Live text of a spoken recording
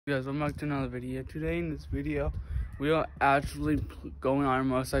Guys, welcome back to another video. Today in this video, we are actually going on a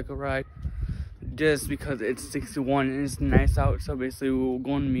motorcycle ride just because it's 61 and it's nice out. So basically, we're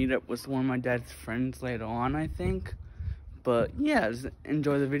going to meet up with one of my dad's friends later on, I think. But yeah, just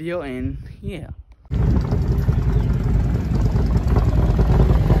enjoy the video and yeah.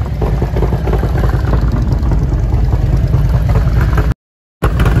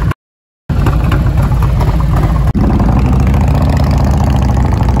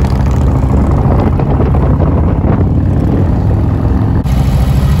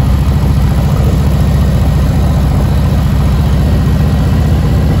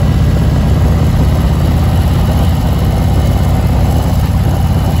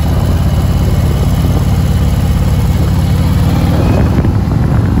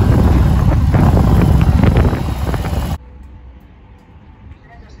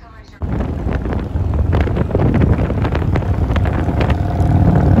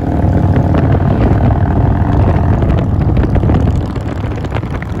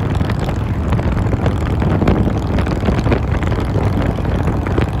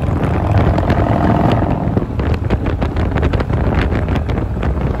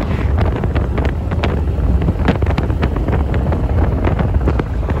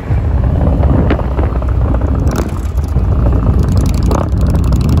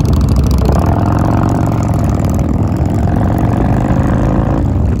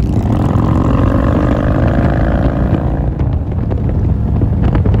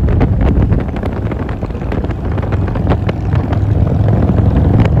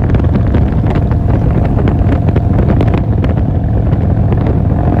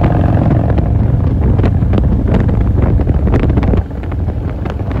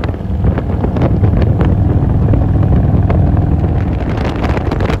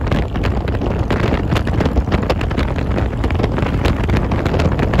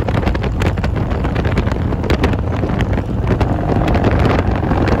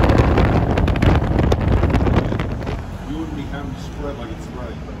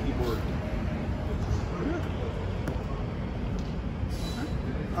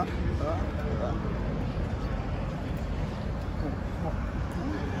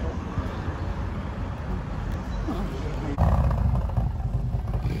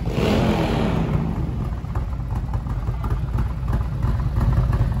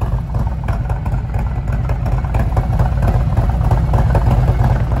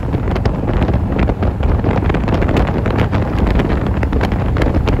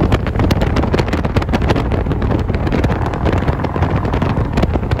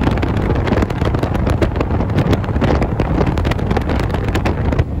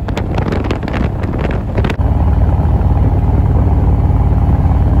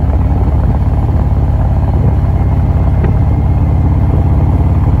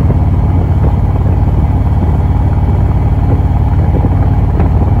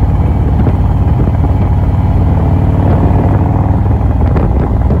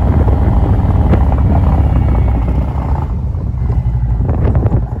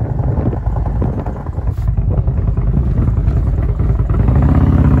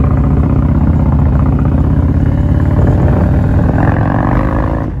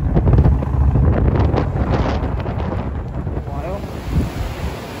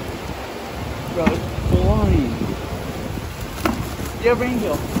 Yeah,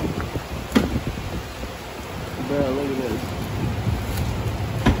 Rainhill. Bro, look at this.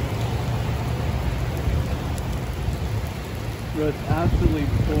 Bro, it's absolutely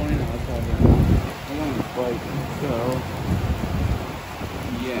pouring outside right now. I'm on a bike, so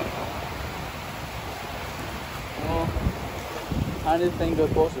yeah. Well, I didn't think it was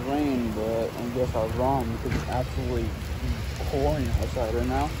supposed to rain, but I guess I was wrong because it's absolutely pouring outside right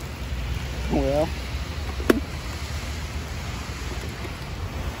now. Well.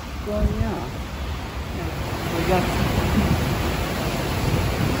 So yeah, we got.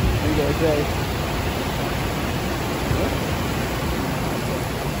 What do you guys say? What?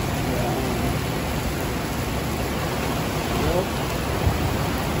 Yeah. Well,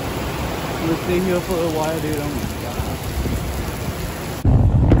 let's stay here for a while, dude. Oh my god.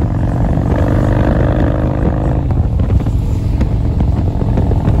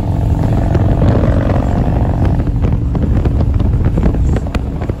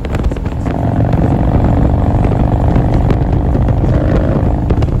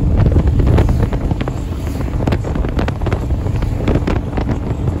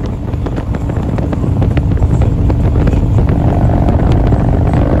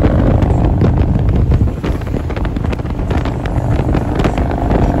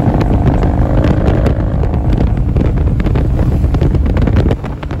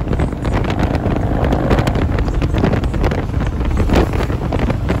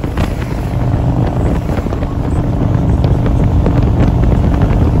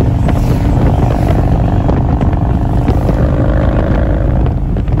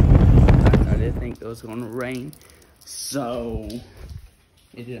 rain. So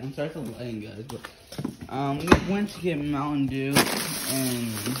it did. I'm sorry for the lighting, guys, but we went to get Mountain Dew and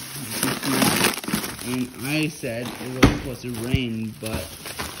I said it was supposed to rain, but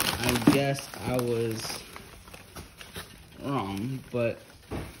I guess I was wrong. But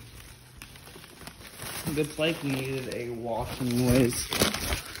the bike needed a wash anyways.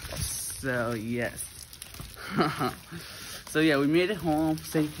 So yes. So yeah, we made it home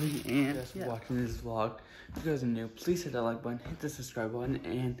safely, and just watching this vlog. If you guys are new, please hit that like button, hit the subscribe button,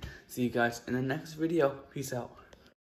 and see you guys in the next video. Peace out.